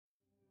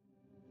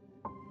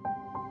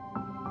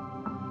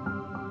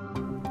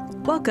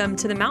Welcome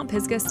to the Mount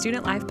Pisgah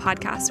Student Life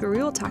Podcast, where we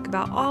will talk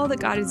about all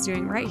that God is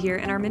doing right here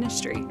in our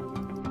ministry.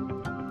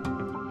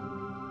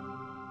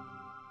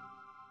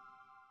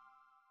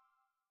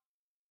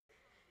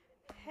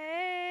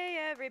 Hey,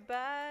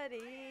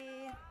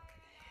 everybody.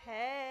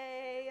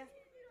 Hey.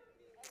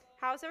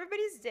 How's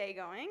everybody's day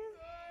going?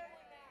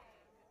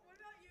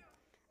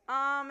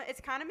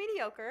 It's kind of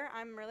mediocre.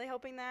 I'm really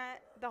hoping that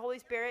the Holy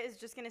Spirit is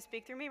just going to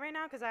speak through me right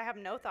now because I have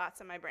no thoughts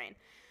in my brain.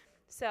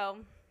 So,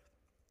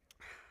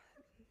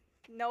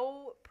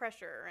 no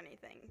pressure or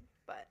anything.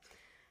 But,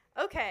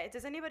 okay.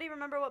 Does anybody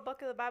remember what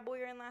book of the Bible we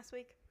were in last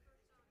week?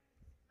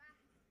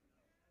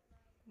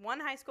 One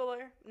middle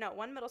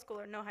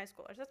schooler, no high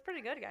schoolers. That's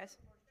pretty good, guys.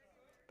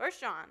 1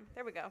 John.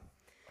 There we go.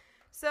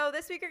 So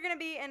this week we're going to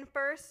be in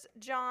 1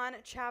 John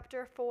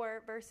chapter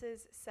 4,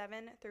 verses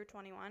 7 through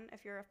 21,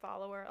 if you're a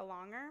follower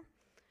alonger.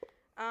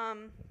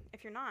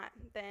 If you're not,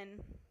 then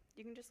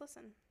you can just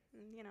listen.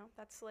 You know,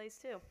 that slays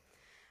too.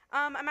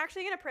 I'm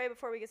actually going to pray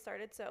before we get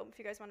started, so if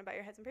you guys want to bow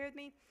your heads and pray with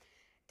me.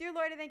 Dear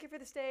Lord, I thank you for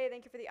this day.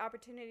 Thank you for the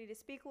opportunity to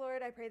speak,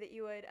 Lord. I pray that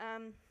you would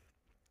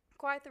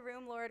quiet the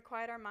room, Lord,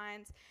 quiet our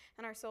minds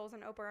and our souls,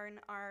 and open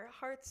our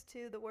hearts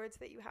to the words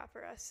that you have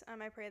for us.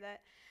 I pray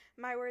that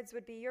my words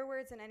would be your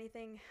words, and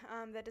anything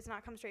that does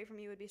not come straight from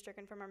you would be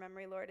stricken from our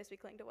memory, Lord, as we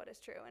cling to what is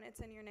true. And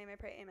it's in your name I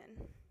pray,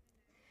 amen.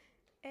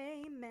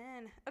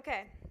 Amen.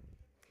 Okay.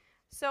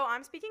 So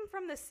I'm speaking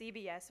from the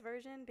CBS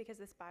version because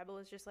this Bible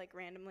is just like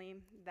randomly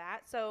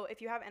that. So if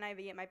you have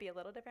NIV, it might be a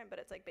little different, but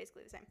it's like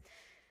basically the same.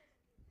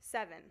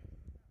 7.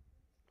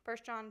 1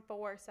 John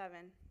 4, 7.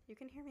 You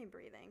can hear me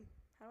breathing.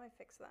 How do I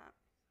fix that?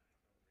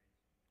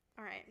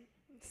 All right.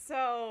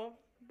 So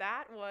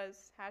that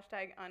was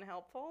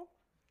 #unhelpful.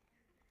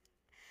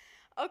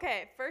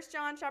 Okay, 1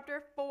 John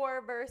chapter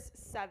 4, verse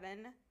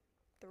 7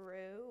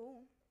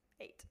 through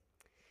 8.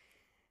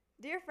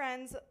 Dear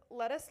friends,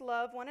 let us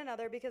love one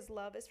another because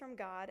love is from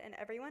God, and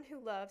everyone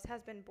who loves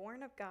has been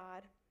born of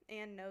God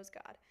and knows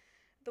God.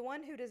 The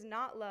one who does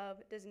not love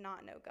does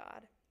not know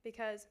God,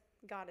 because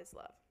God is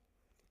love.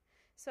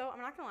 So I'm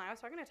not going to lie, I was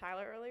talking to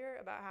Tyler earlier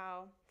about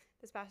how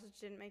this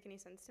passage didn't make any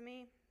sense to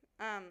me,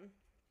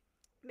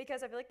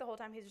 because I feel like the whole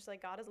time he's just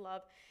like, God is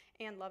love,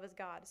 and love is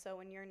God. So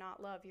when you're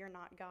not love, you're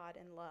not God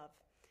in love.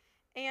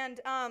 And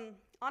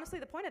honestly,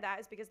 the point of that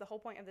is because the whole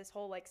point of this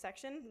whole like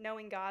section,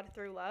 knowing God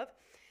through love,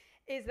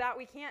 is that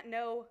we can't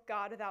know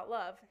God without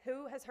love.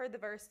 Who has heard the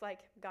verse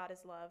like, God is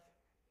love?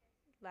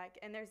 Like,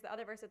 and there's the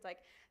other verse that's like,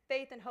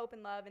 faith and hope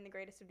and love, and the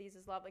greatest of these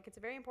is love. Like, it's a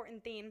very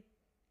important theme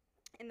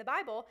in the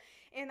Bible,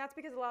 and that's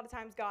because a lot of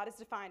times God is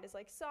defined as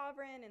like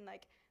sovereign and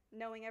like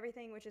knowing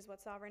everything, which is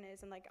what sovereign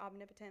is, and like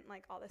omnipotent,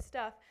 like all this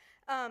stuff.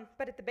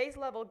 But at the base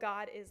level,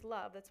 God is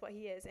love. That's what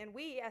he is. And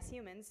we as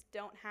humans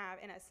don't have,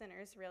 and as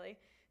sinners really,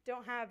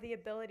 don't have the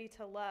ability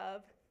to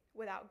love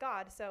without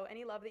God. So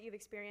any love that you've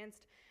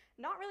experienced,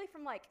 not really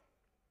from like,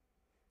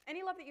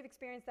 any love that you've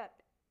experienced that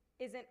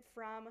isn't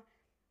from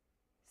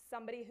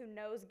somebody who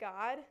knows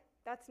God,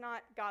 that's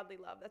not godly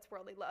love. That's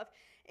worldly love.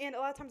 And a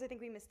lot of times I think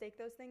we mistake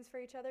those things for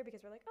each other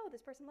because we're like, oh,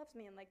 this person loves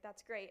me, and like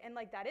that's great. And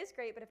like that is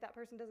great, but if that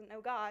person doesn't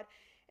know God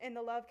and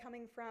the love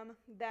coming from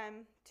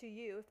them to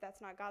you, if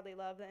that's not godly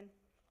love, then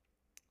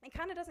it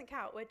kind of doesn't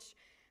count, which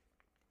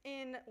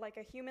in like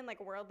a human, like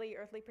worldly,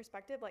 earthly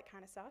perspective, like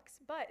kind of sucks.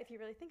 But if you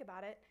really think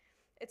about it,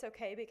 it's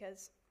okay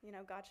because, you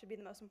know, God should be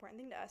the most important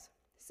thing to us.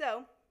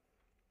 So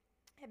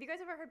have you guys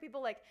ever heard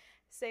people like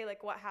say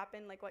like what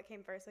happened, like what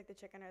came first, like the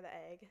chicken or the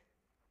egg?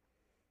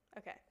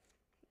 Okay.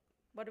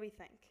 What do we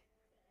think?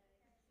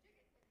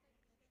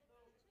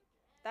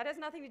 That has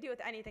nothing to do with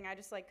anything. I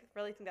just like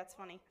really think that's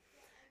funny.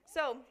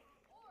 So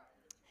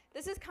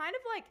this is kind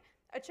of like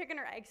a chicken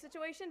or egg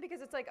situation because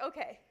it's like,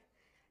 okay,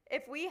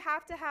 if we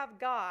have to have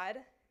God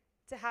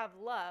to have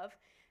love,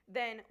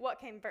 then what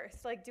came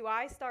first? Like, do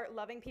I start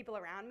loving people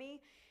around me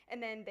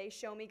and then they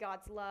show me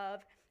God's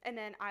love and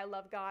then I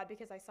love God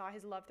because I saw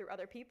his love through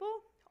other people?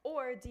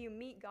 Or do you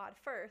meet God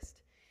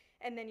first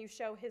and then you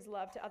show his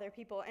love to other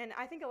people? And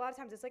I think a lot of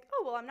times it's like,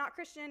 oh, well, I'm not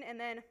Christian, and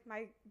then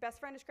my best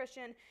friend is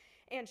Christian,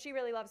 and she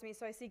really loves me,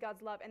 so I see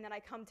God's love, and then I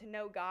come to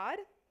know God.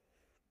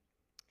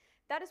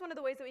 That is one of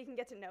the ways that we can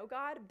get to know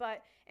God,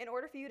 but in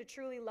order for you to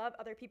truly love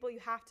other people, you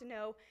have to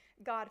know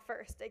God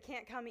first. It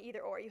can't come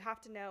either or. You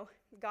have to know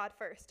God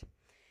first.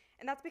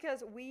 And that's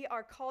because we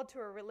are called to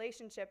a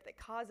relationship that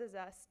causes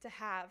us to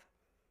have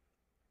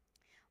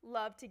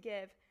love to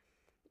give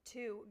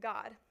to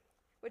God,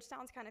 which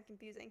sounds kind of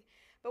confusing.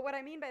 But what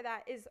I mean by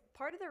that is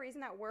part of the reason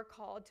that we're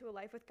called to a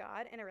life with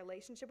God and a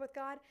relationship with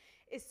God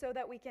is so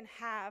that we can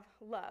have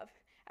love.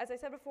 As I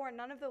said before,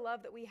 none of the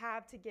love that we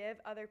have to give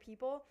other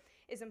people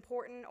is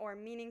important or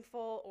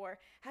meaningful or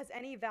has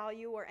any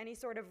value or any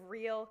sort of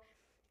real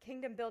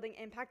kingdom-building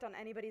impact on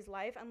anybody's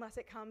life unless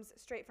it comes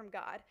straight from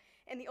God.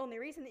 And the only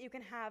reason that you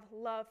can have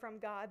love from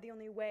God, the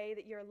only way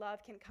that your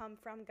love can come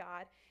from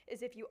God,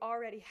 is if you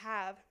already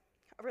have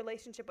a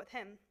relationship with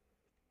him.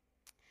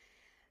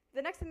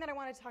 The next thing that I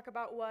wanted to talk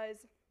about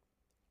was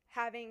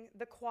having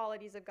the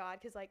qualities of God,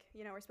 because like,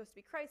 you know, we're supposed to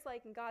be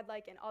Christ-like and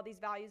God-like and all these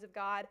values of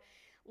God,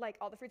 like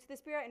all the fruits of the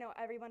Spirit. I know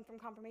everyone from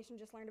confirmation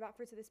just learned about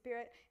fruits of the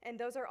Spirit, and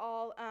those are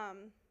all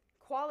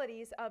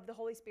qualities of the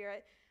Holy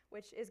Spirit,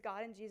 which is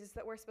God and Jesus,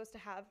 that we're supposed to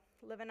have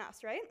live in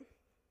us, right?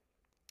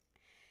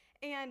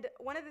 And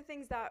one of the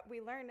things that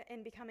we learn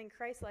in becoming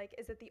Christ-like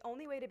is that the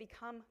only way to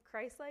become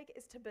Christ-like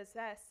is to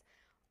possess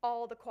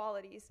all the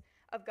qualities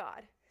of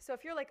God. So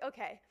if you're like,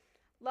 okay,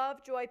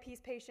 love, joy, peace,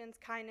 patience,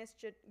 kindness,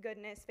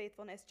 goodness,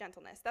 faithfulness,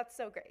 gentleness, that's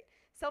so great.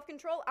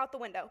 Self-control, out the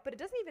window. But it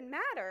doesn't even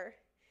matter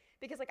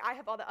because, like, I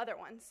have all the other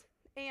ones.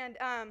 And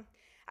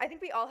I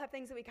think we all have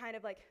things that we kind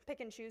of, like,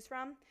 pick and choose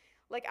from.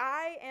 Like,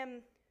 I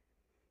am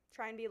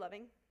trying to be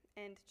loving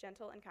and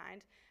gentle and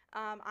kind.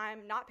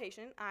 I'm not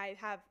patient. I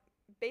have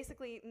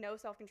basically no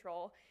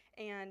self-control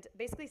and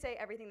basically say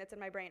everything that's in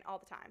my brain all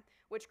the time,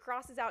 which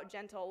crosses out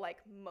gentle like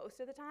most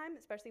of the time,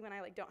 especially when I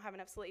like don't have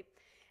enough sleep.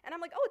 And I'm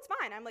like, oh, it's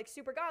fine. I'm like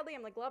super godly.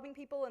 I'm like loving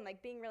people and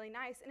like being really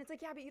nice. And it's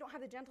like, yeah, but you don't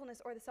have the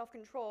gentleness or the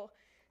self-control.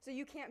 So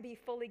you can't be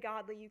fully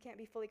godly. You can't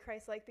be fully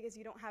Christ-like because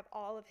you don't have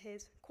all of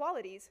his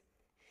qualities.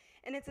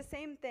 And it's the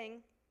same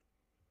thing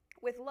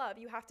with love.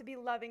 You have to be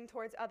loving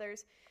towards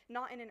others,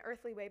 not in an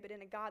earthly way, but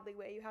in a godly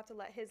way. You have to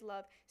let his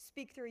love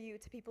speak through you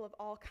to people of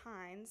all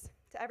kinds,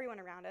 to everyone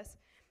around us,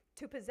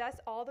 to possess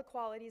all the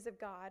qualities of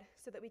God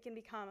so that we can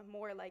become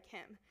more like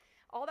him.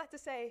 All that to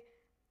say,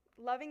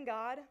 loving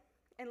God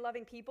and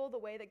loving people the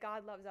way that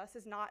God loves us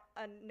is not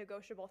a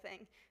negotiable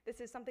thing.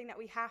 This is something that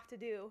we have to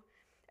do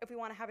if we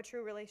want to have a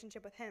true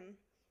relationship with him.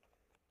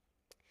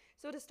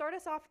 So to start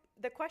us off,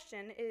 the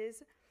question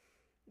is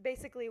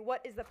basically,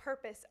 what is the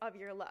purpose of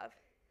your love?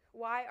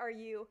 Why are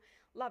you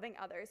loving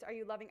others? Are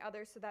you loving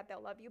others so that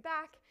they'll love you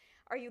back?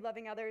 Are you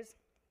loving others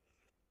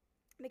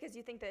because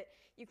you think that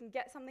you can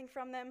get something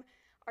from them?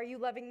 Are you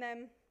loving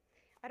them?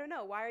 I don't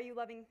know. Why are you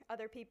loving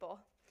other people?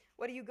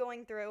 What are you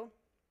going through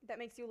that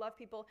makes you love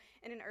people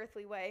in an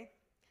earthly way?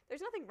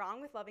 There's nothing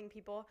wrong with loving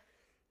people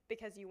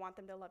because you want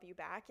them to love you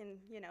back and,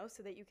 you know,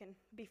 so that you can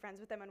be friends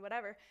with them and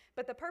whatever.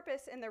 But the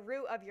purpose and the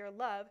root of your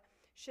love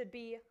should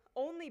be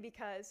only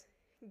because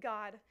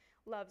God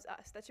loves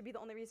us. That should be the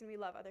only reason we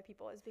love other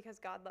people, is because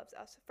God loves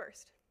us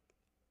first.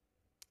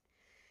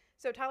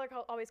 So Tyler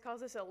always calls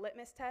this a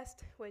litmus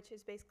test, which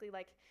is basically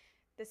like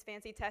this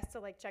fancy test to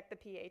like check the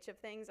pH of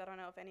things. I don't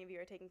know if any of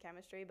you are taking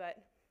chemistry, but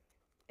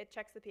it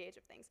checks the pH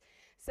of things.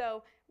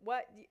 So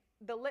what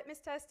the litmus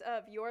test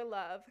of your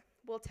love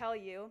will tell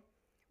you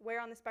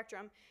where on the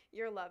spectrum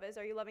your love is.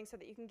 Are you loving so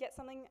that you can get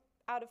something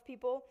out of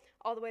people,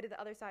 all the way to the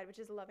other side, which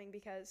is loving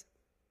because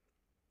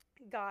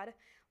God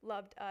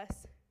loved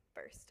us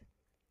first.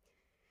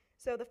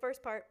 So the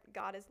first part,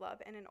 God is love,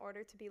 and in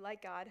order to be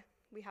like God,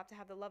 we have to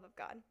have the love of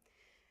God.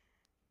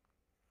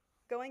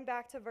 Going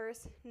back to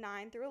verse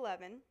 9 through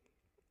 11,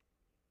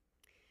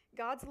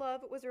 God's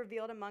love was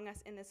revealed among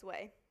us in this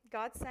way.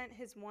 God sent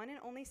his one and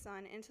only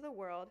Son into the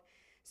world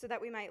so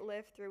that we might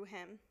live through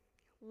him.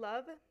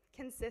 Love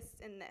consists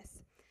in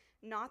this,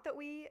 not that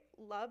we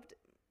loved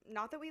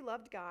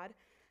God,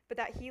 but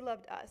that he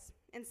loved us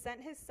and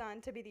sent his Son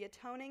to be the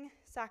atoning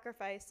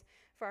sacrifice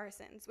for our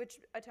sins, which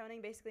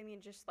atoning basically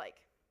means just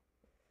like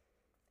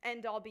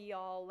end all be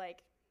all, like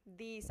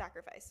the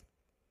sacrifice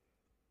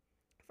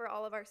for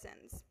all of our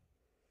sins.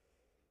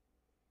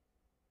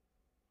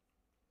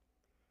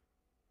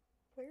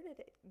 Where did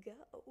it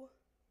go?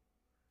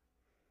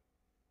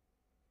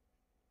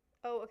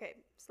 Oh, okay,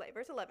 slay.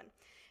 Verse 11.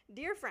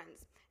 Dear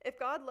friends, if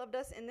God loved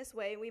us in this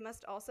way, we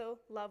must also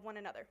love one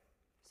another.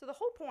 So the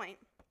whole point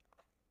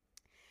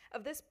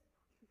of this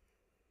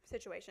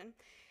situation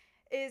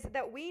is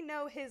that we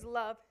know his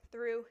love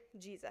through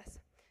Jesus.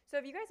 So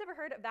have you guys ever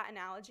heard of that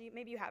analogy?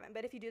 Maybe you haven't,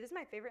 but if you do, this is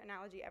my favorite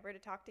analogy ever to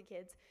talk to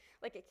kids,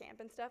 like at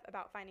camp and stuff,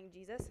 about finding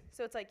Jesus.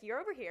 So it's like you're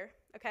over here,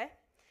 okay?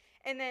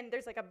 And then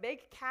there's like a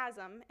big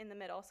chasm in the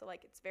middle, so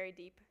like it's very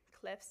deep,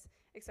 cliffs,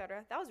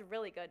 etc. That was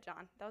really good,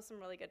 John. That was some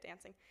really good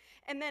dancing.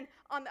 And then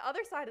on the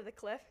other side of the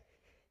cliff,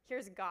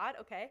 here's God,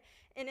 okay?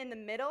 And in the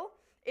middle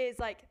is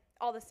like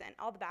all the sin,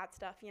 all the bad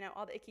stuff, you know,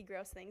 all the icky,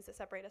 gross things that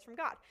separate us from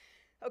God,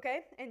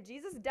 okay? And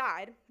Jesus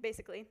died,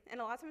 basically,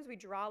 and a lot of times we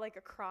draw like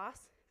a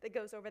cross that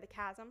goes over the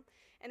chasm,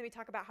 and then we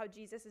talk about how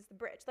Jesus is the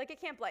bridge, like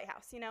at Camp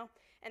Lighthouse, you know?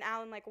 And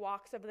Alan like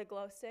walks over the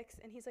glow sticks,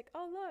 and he's like,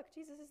 oh, look,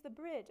 Jesus is the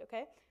bridge,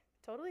 okay?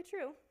 Totally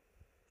true.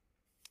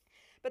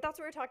 But that's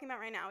what we're talking about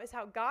right now, is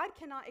how God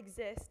cannot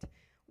exist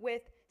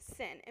with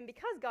sin. And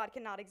because God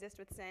cannot exist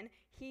with sin,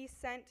 he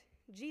sent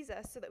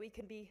Jesus so that we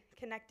could be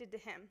connected to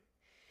him.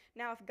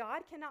 Now, if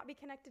God cannot be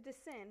connected to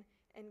sin,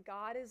 and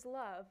God is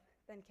love,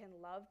 then can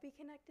love be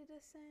connected to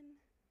sin?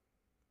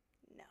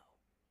 No.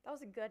 That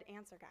was a good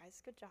answer,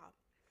 guys. Good job.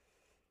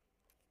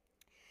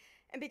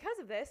 And because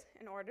of this,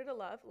 in order to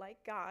love like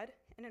God,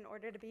 and in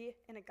order to be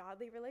in a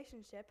godly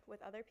relationship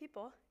with other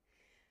people,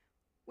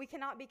 we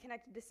cannot be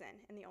connected to sin.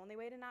 And the only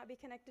way to not be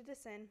connected to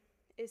sin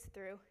is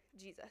through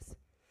Jesus.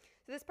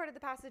 So this part of the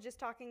passage is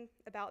talking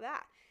about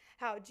that,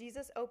 how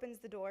Jesus opens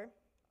the door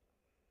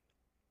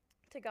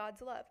to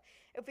God's love.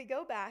 If we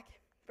go back,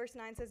 verse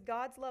 9 says,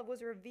 God's love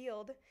was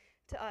revealed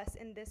to us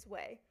in this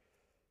way.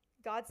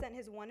 God sent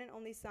his one and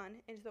only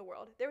Son into the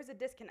world. There was a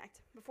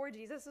disconnect. Before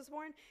Jesus was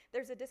born,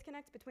 there's a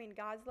disconnect between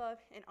God's love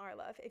and our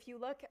love. If you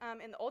look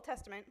in the Old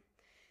Testament,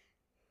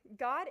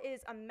 God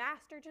is a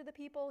master to the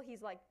people.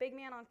 He's like big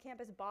man on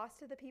campus, boss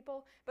to the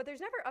people, but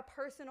there's never a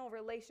personal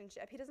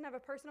relationship. He doesn't have a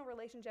personal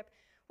relationship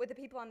with the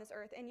people on this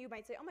earth. And you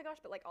might say, oh my gosh,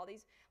 but like all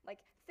these like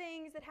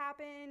things that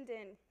happened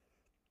and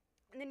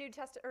in the New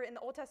Testament or in the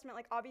Old Testament,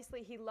 like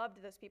obviously he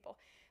loved those people.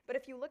 But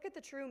if you look at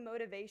the true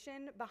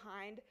motivation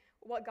behind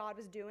what God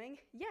was doing,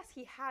 yes,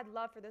 he had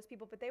love for those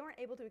people, but they weren't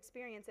able to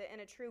experience it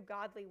in a true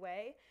godly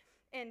way.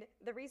 And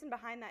the reason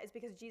behind that is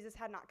because Jesus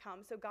had not come.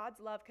 So God's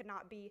love could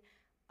not be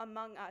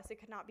among us. It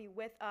could not be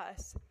with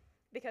us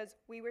because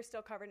we were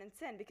still covered in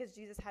sin because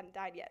Jesus hadn't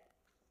died yet.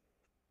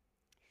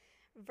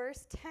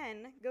 Verse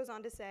 10 goes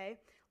on to say,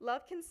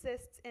 love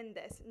consists in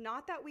this,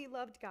 not that we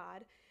loved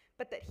God,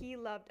 but that he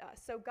loved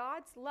us. So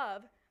God's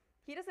love,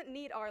 he doesn't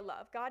need our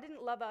love. God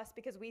didn't love us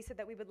because we said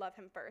that we would love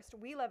him first.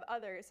 We love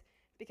others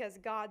because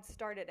God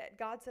started it.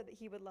 God said that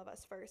he would love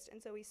us first,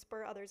 and so we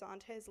spur others on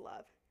to his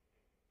love.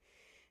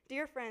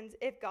 Dear friends,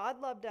 if God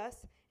loved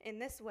us in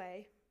this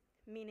way,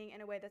 meaning in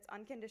a way that's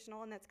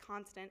unconditional and that's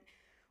constant,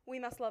 we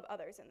must love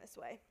others in this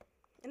way.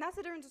 And that's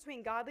the difference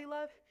between godly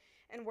love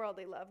and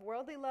worldly love.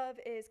 Worldly love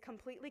is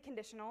completely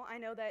conditional. I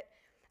know that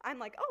I'm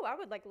like, oh, I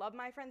would like love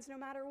my friends no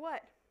matter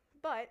what.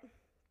 But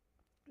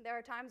there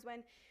are times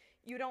when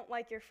you don't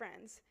like your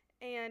friends.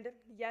 And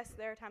yes,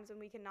 there are times when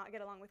we cannot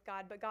get along with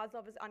God, but God's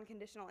love is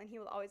unconditional and he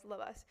will always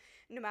love us.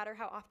 No matter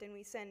how often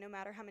we sin, no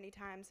matter how many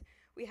times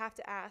we have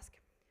to ask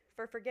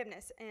for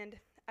forgiveness. And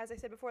as I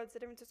said before, that's the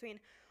difference between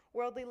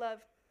worldly love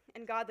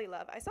and godly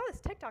love. I saw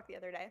this TikTok the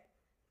other day,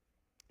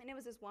 and it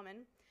was this woman.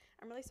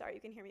 I'm really sorry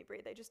you can hear me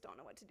breathe. I just don't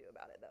know what to do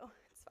about it, though.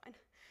 It's fine.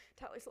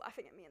 Tyler's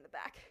laughing at me in the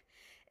back.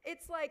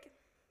 It's like,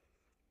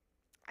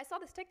 I saw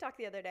this TikTok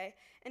the other day,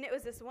 and it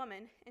was this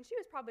woman, and she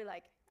was probably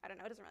like, I don't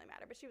know, it doesn't really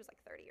matter, but she was like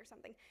 30 or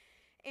something.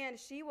 And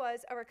she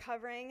was a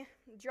recovering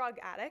drug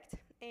addict,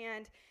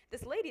 and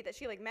this lady that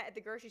she like met at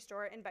the grocery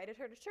store invited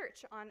her to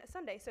church on a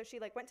Sunday. So she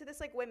like went to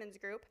this like women's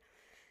group,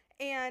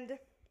 and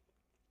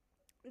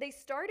they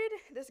started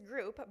this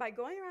group by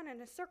going around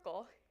in a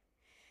circle,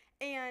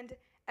 and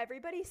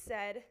everybody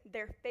said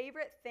their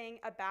favorite thing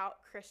about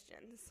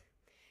Christians.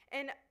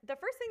 And the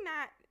first thing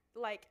that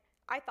like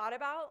I thought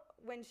about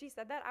when she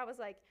said that, I was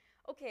like,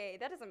 okay,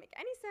 that doesn't make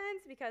any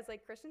sense because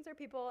like Christians are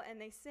people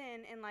and they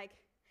sin, and like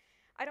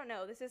I don't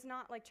know, this is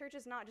not like, church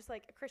is not just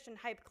like a Christian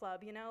hype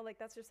club, you know, like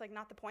that's just like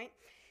not the point.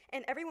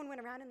 And everyone went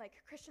around and like,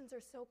 Christians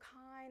are so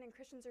kind and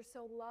Christians are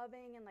so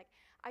loving, and like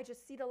I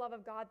just see the love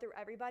of God through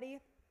everybody.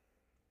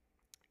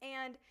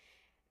 And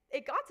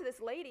it got to this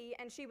lady,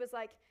 and she was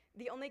like,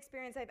 the only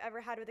experience I've ever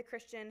had with a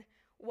Christian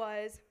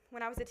was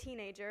when I was a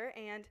teenager,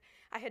 and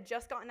I had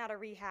just gotten out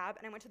of rehab,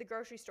 and I went to the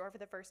grocery store for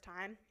the first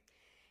time,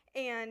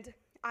 and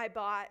I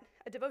bought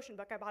a devotion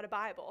book. I bought a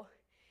Bible.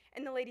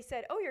 And the lady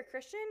said, oh, you're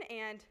Christian?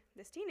 And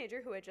this teenager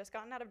who had just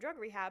gotten out of drug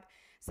rehab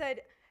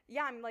said,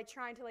 yeah, I'm like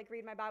trying to like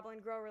read my Bible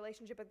and grow a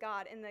relationship with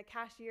God. And the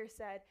cashier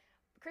said,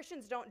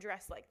 Christians don't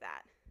dress like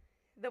that.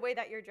 The way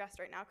that you're dressed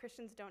right now,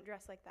 Christians don't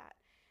dress like that.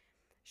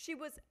 She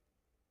was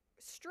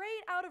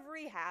straight out of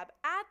rehab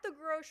at the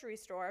grocery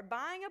store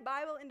buying a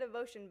Bible and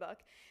devotion book,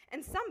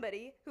 and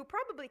somebody who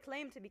probably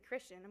claimed to be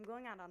Christian, I'm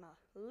going out on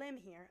a limb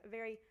here, a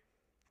very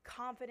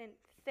confident,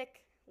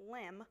 thick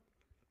limb,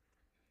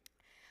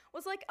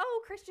 was like,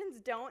 oh, Christians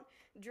don't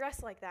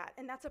dress like that.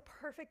 And that's a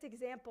perfect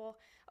example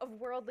of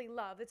worldly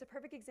love. It's a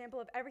perfect example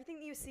of everything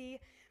that you see,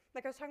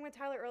 like I was talking with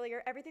Tyler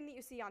earlier, everything that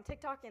you see on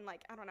TikTok and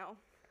like, I don't know,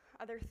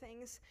 other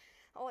things.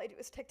 All I do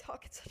is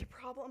TikTok. It's such a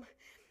problem.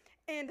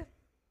 And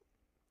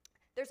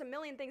there's a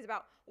million things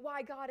about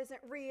why God isn't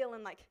real,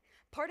 and like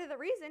part of the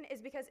reason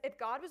is because if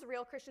God was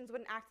real, Christians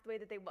wouldn't act the way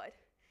that they would.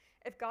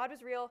 If God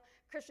was real,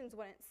 Christians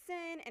wouldn't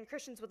sin, and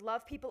Christians would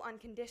love people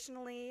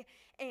unconditionally,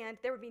 and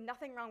there would be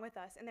nothing wrong with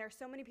us. And there are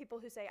so many people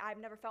who say, I've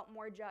never felt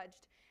more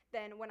judged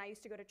than when I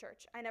used to go to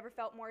church. I never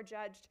felt more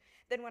judged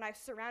than when I was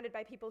surrounded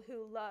by people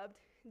who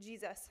loved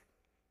Jesus.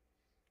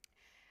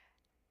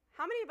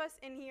 How many of us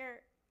in here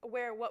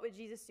wear What Would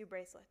Jesus Do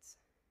bracelets?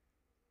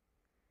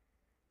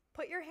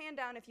 Put your hand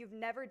down if you've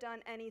never done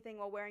anything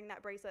while wearing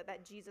that bracelet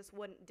that Jesus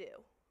wouldn't do.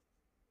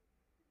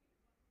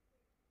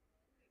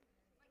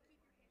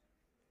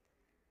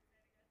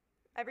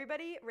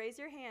 Everybody, raise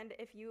your hand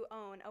if you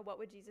own a What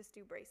Would Jesus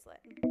Do bracelet.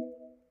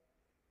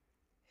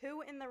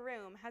 Who in the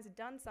room has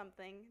done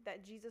something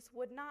that Jesus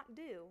would not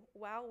do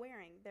while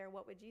wearing their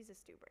What Would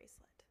Jesus Do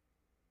bracelet?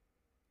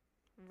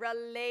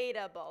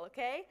 Relatable,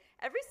 okay?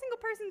 Every single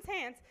person's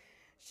hands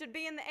should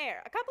be in the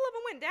air. A couple of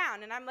them went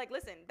down, and I'm like,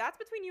 listen, that's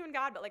between you and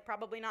God, but like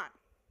probably not.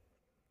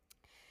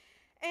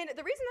 And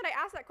the reason that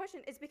I asked that question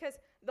is because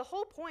the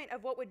whole point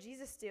of what would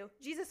Jesus do?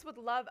 Jesus would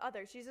love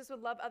others. Jesus would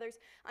love others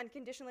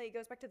unconditionally. It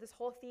goes back to this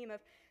whole theme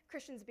of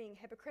Christians being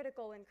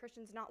hypocritical and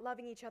Christians not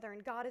loving each other,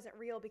 and God isn't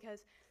real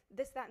because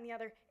this, that, and the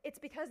other. It's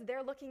because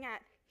they're looking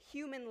at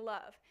human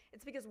love.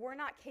 It's because we're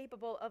not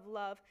capable of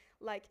love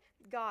like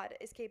God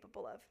is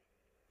capable of.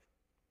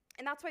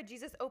 And that's why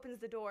Jesus opens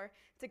the door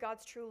to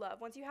God's true love.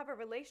 Once you have a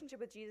relationship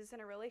with Jesus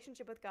and a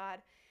relationship with God,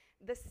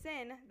 the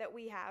sin that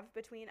we have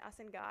between us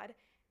and God,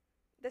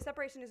 the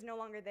separation is no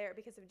longer there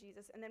because of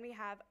Jesus. And then we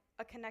have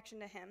a connection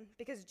to him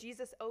because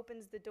Jesus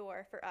opens the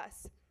door for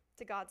us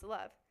to God's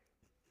love.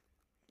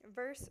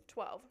 Verse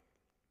 12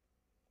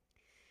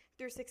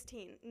 through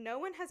 16. No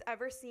one has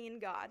ever seen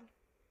God.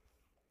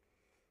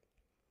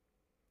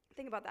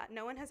 Think about that.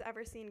 No one has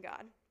ever seen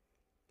God.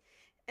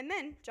 And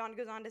then John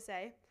goes on to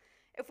say,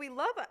 if we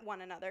love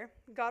one another,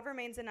 God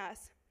remains in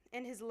us,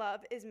 and his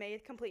love is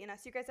made complete in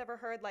us. You guys ever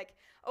heard like,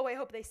 oh, I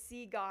hope they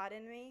see God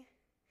in me?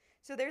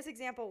 So there's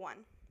example 1.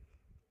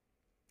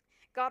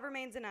 God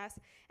remains in us,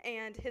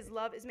 and his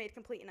love is made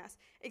complete in us.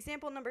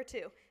 Example number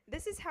 2.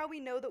 This is how we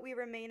know that we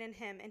remain in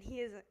him, and he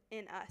is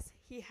in us.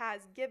 He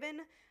has given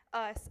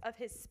us of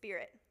his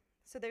Spirit.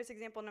 So there's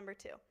example number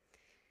 2.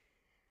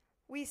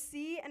 We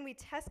see and we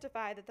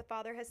testify that the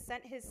Father has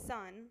sent his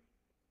Son,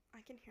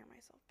 I can hear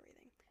myself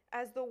breathing,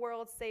 as the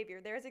world's Savior.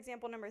 There's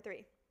example number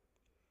 3.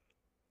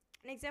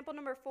 And example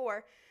number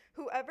 4,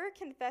 whoever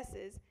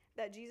confesses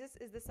that Jesus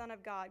is the Son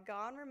of God,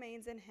 God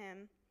remains in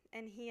him,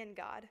 and he in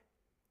God.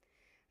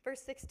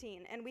 Verse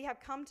 16, and we have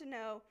come to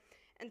know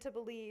and to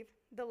believe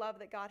the love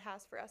that God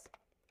has for us.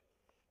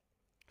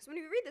 So when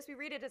we read this, we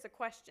read it as a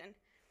question.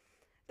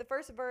 The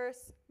first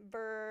verse,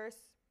 verse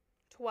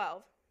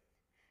 12,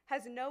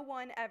 has no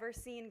one ever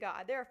seen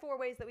God? There are 4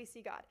 ways that we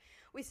see God.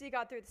 We see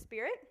God through the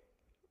Spirit.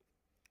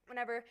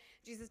 Whenever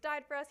Jesus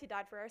died for us, he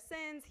died for our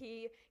sins.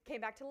 He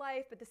came back to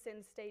life, but the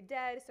sins stayed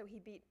dead, so he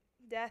beat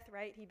death,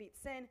 right? He beat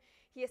sin.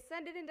 He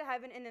ascended into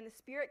heaven, and then the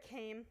Spirit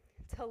came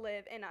to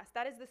live in us.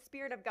 That is the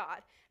Spirit of God.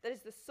 That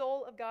is the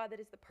soul of God. That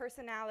is the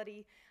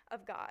personality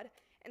of God.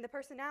 And the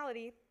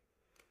personality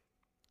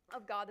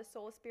of God, the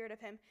soul, spirit of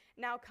him,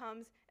 now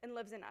comes and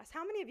lives in us.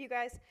 How many of you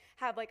guys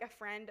have like a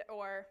friend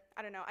or,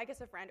 I don't know, I guess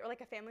a friend or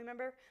like a family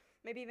member,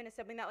 maybe even a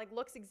sibling that like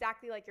looks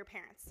exactly like your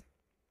parents?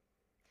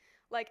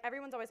 Like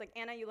everyone's always like,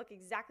 Anna, you look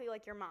exactly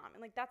like your mom.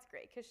 And like, that's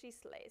great because she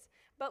slays.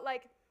 But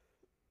like,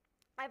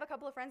 I have a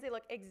couple of friends, they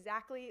look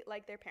exactly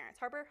like their parents.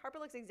 Harper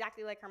looks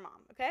exactly like her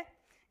mom, okay?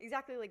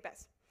 Exactly like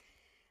Bess.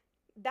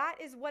 That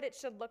is what it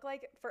should look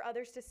like for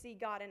others to see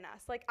God in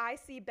us. Like I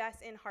see Bess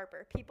in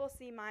Harper. People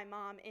see my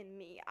mom in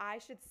me. I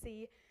should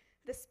see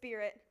the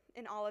Spirit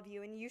in all of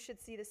you, and you should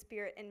see the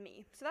Spirit in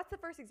me. So that's the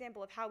first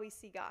example of how we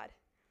see God.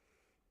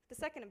 The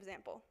second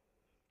example,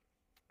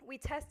 we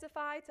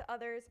testify to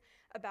others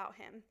about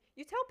him.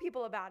 You tell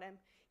people about him.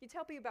 You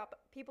tell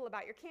people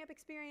about your camp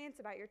experience,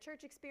 about your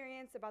church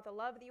experience, about the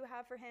love that you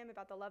have for him,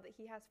 about the love that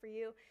he has for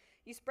you.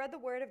 You spread the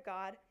word of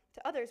God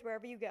to others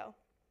wherever you go.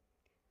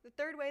 The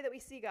third way that we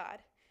see God,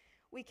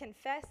 we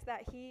confess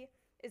that he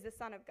is the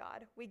Son of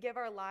God. We give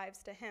our lives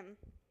to him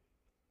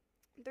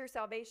through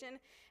salvation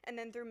and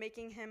then through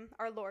making him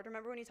our Lord.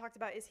 Remember when he talked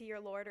about, is he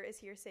your Lord or is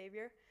he your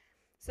Savior?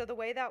 So the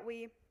way that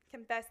we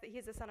confess that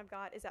he's the Son of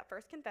God is at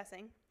first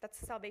confessing, that's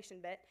the salvation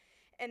bit,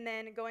 and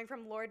then going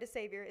from Lord to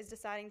Savior is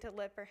deciding to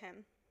live for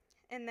him.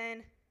 And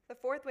then the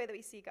fourth way that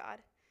we see God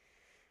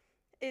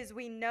is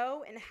we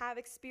know and have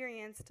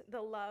experienced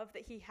the love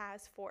that he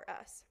has for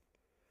us.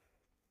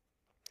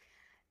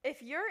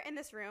 If you're in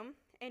this room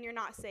and you're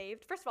not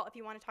saved, first of all, if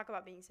you want to talk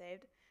about being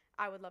saved,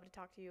 I would love to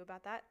talk to you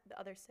about that. The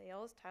other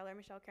sales, Tyler,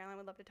 Michelle, Caroline,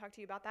 would love to talk to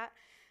you about that.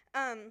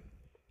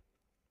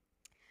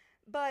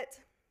 But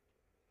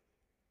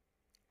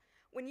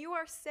when you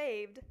are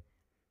saved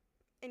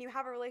and you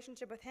have a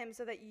relationship with him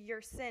so that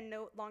your sin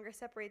no longer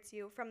separates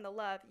you from the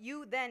love,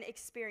 you then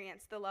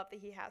experience the love that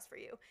he has for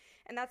you.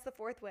 And that's the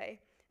fourth way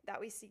that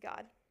we see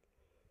God.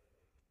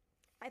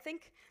 I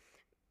think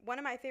one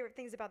of my favorite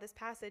things about this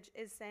passage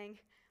is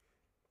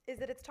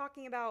that it's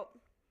talking about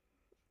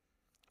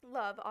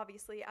love,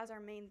 obviously, as our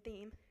main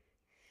theme.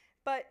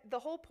 But the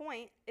whole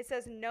point, it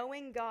says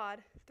knowing God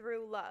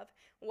through love.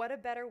 What a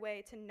better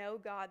way to know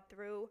God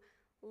through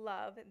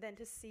love than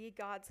to see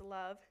God's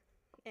love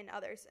in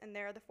others. And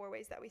there are the 4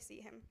 ways that we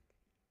see him.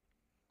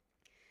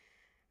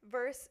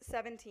 Verse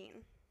 17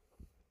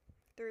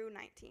 through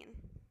 19.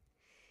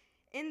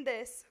 In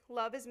this,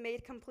 love is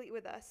made complete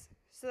with us,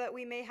 so that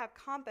we may have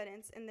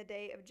confidence in the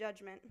day of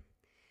judgment.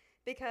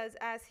 Because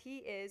as he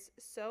is,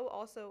 so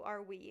also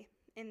are we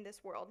in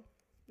this world,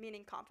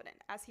 meaning confident.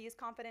 As he is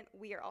confident,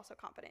 we are also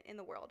confident in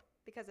the world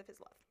because of his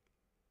love.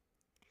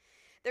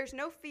 There's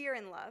no fear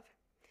in love.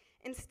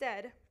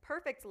 Instead,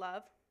 perfect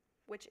love,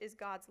 which is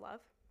God's love,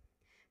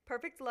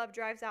 perfect love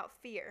drives out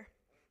fear,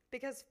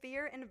 because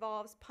fear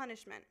involves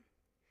punishment.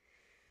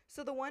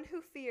 So the one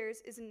who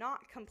fears is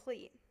not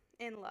complete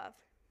in love,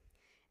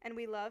 and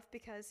we love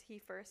because he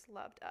first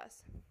loved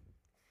us.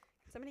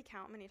 Can somebody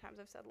count how many times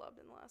I've said loved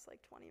in the last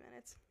 20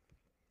 minutes?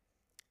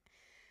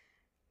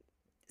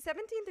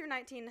 17 through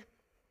 19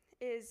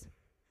 is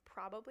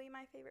probably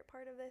my favorite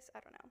part of this. I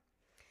don't know.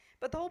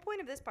 But the whole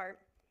point of this part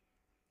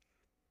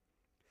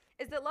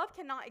is that love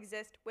cannot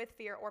exist with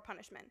fear or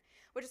punishment,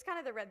 which is kind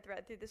of the red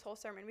thread through this whole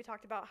sermon. We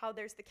talked about how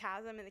there's the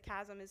chasm, and the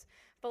chasm is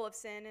full of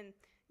sin, and,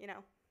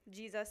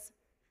 Jesus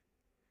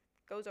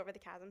goes over the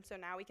chasm. So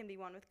now we can be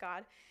one with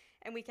God,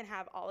 and we can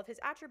have all of his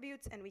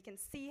attributes, and we can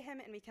see him,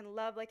 and we can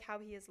love like how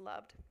he is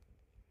loved.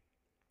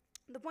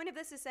 The point of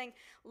this is saying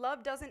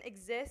love doesn't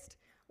exist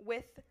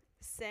with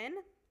sin,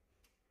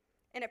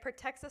 and it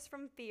protects us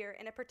from fear,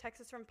 and it protects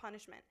us from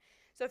punishment.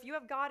 So if you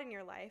have God in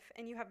your life,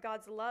 and you have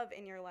God's love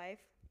in your life,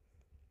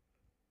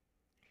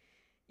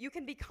 you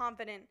can be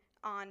confident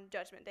on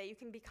Judgment Day. You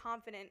can be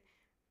confident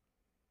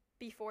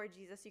before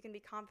Jesus. You can be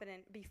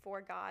confident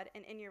before God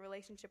and in your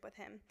relationship with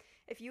him.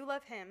 If you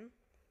love him,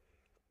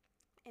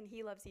 and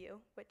he loves you,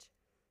 which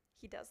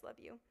he does love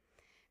you,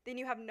 then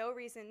you have no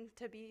reason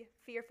to be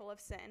fearful of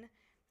sin,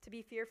 to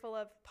be fearful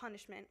of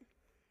punishment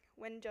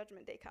when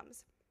Judgment Day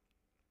comes.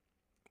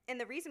 And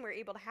the reason we're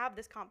able to have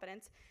this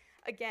confidence,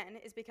 again,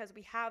 is because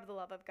we have the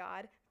love of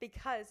God,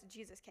 because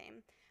Jesus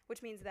came,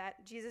 which means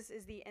that Jesus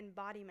is the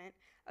embodiment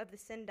of the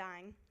sin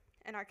dying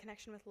and our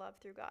connection with love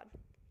through God.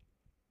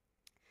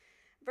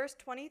 Verse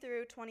 20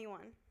 through 21.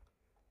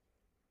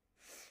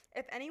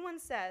 If anyone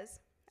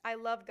says, I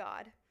love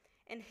God,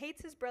 and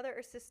hates his brother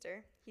or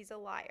sister, he's a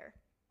liar.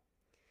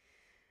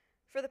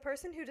 For the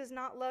person who does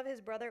not love his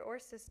brother or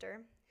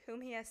sister,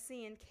 whom he has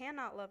seen,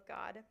 cannot love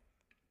God,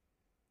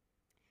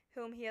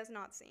 whom he has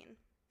not seen.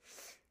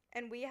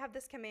 And we have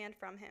this command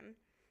from him.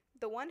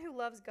 The one who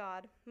loves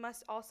God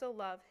must also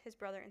love his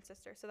brother and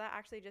sister. So that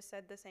actually just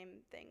said the same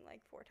thing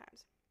like 4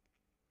 times.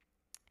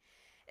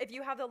 If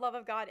you have the love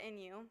of God in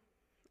you,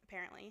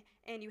 apparently,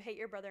 and you hate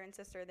your brother and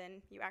sister,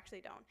 then you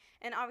actually don't.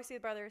 And obviously,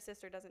 brother or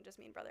sister doesn't just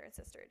mean brother and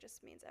sister. It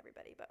just means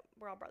everybody, but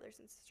we're all brothers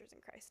and sisters in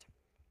Christ.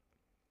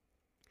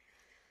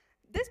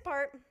 This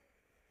part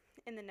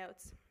in the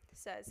notes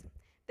says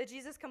that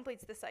Jesus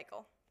completes the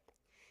cycle.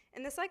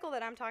 And the cycle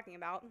that I'm talking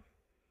about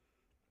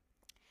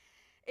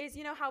is,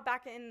 you know how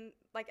back in,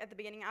 like at the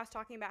beginning, I was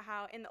talking about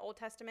how in the Old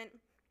Testament,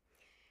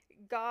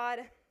 God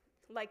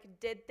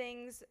did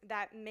things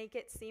that make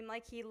it seem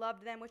like he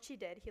loved them, which he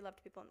did. He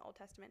loved people in the Old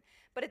Testament.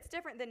 But it's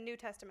different than New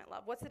Testament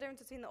love. What's the difference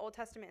between the Old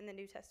Testament and the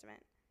New Testament?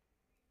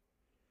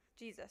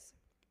 Jesus.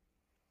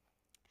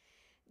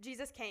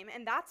 Jesus came,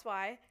 and that's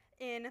why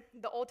in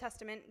the Old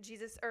Testament,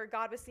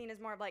 God was seen as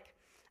more of like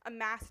a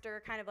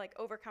master kind of like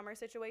overcomer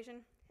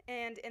situation.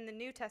 And in the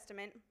New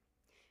Testament,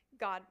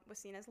 God was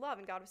seen as love,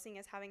 and God was seen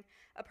as having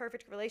a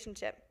perfect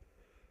relationship.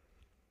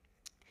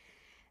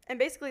 And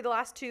basically the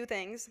last 2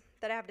 things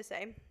that I have to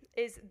say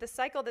is the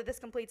cycle that this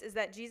completes is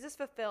that Jesus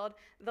fulfilled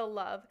the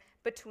love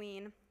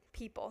between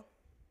people.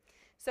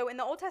 So in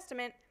the Old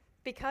Testament,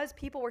 because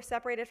people were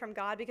separated from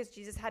God because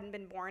Jesus hadn't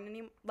been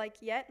born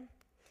yet,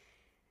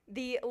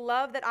 the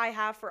love that I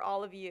have for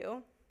all of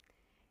you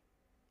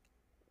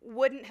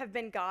wouldn't have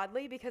been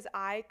godly because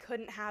I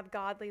couldn't have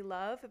godly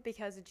love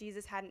because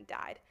Jesus hadn't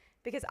died,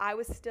 because I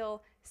was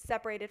still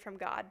separated from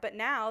God. But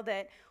now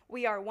that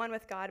we are one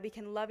with God, we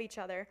can love each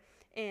other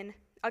in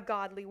a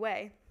godly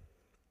way,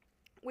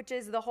 which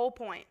is the whole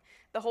point.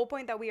 The whole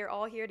point that we are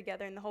all here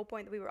together and the whole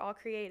point that we were all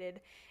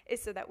created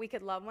is so that we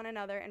could love one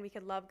another and we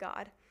could love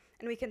God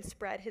and we can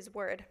spread his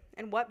word.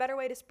 And what better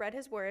way to spread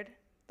his word,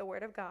 the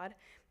word of God,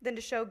 than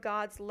to show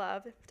God's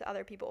love to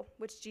other people,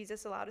 which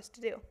Jesus allowed us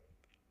to do.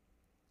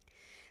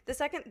 The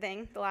second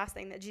thing, the last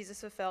thing that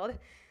Jesus fulfilled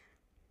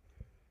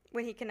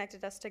when he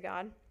connected us to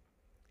God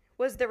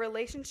was the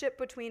relationship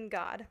between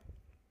God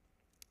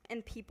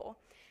and people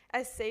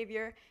as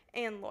Savior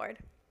and Lord.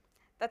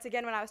 That's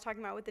again what I was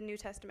talking about with the New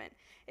Testament,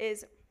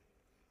 is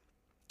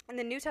in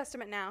the New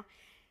Testament now,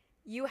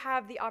 you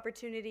have the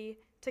opportunity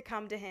to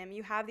come to him.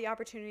 You have the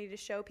opportunity to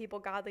show people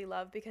godly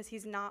love because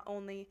he's not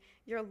only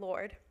your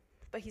Lord,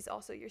 but he's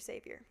also your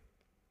Savior.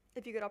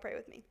 If you could all pray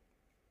with me.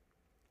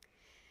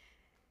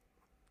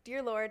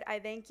 Dear Lord, I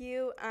thank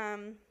you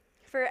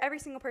for every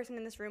single person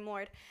in this room,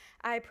 Lord.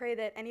 I pray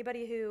that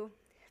anybody who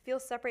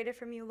feels separated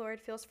from you,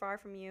 Lord, feels far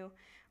from you,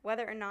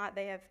 whether or not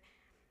they have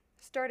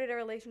started a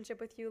relationship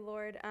with you,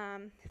 Lord,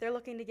 they're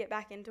looking to get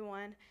back into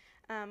one,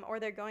 or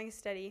they're going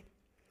steady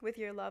with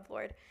your love,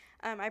 Lord.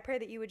 I pray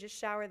that you would just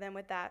shower them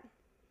with that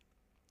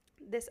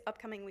this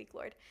upcoming week,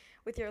 Lord,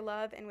 with your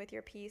love and with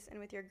your peace and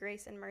with your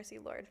grace and mercy,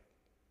 Lord.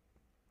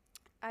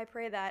 I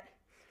pray that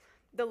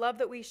the love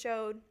that we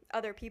showed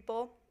other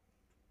people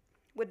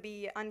would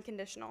be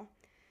unconditional,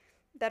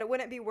 that it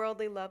wouldn't be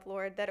worldly love,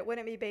 Lord, that it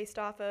wouldn't be based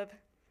off of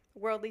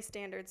worldly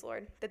standards,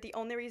 Lord, that the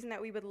only reason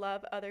that we would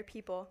love other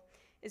people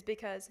is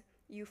because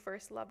you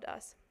first loved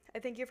us. I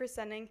thank you for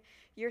sending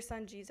your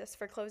son, Jesus,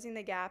 for closing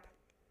the gap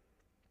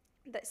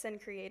that sin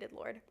created,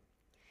 Lord.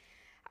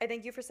 I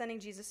thank you for sending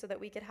Jesus so that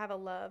we could have a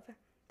love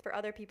for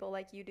other people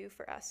like you do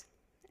for us.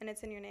 And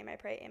it's in your name I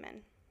pray,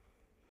 amen.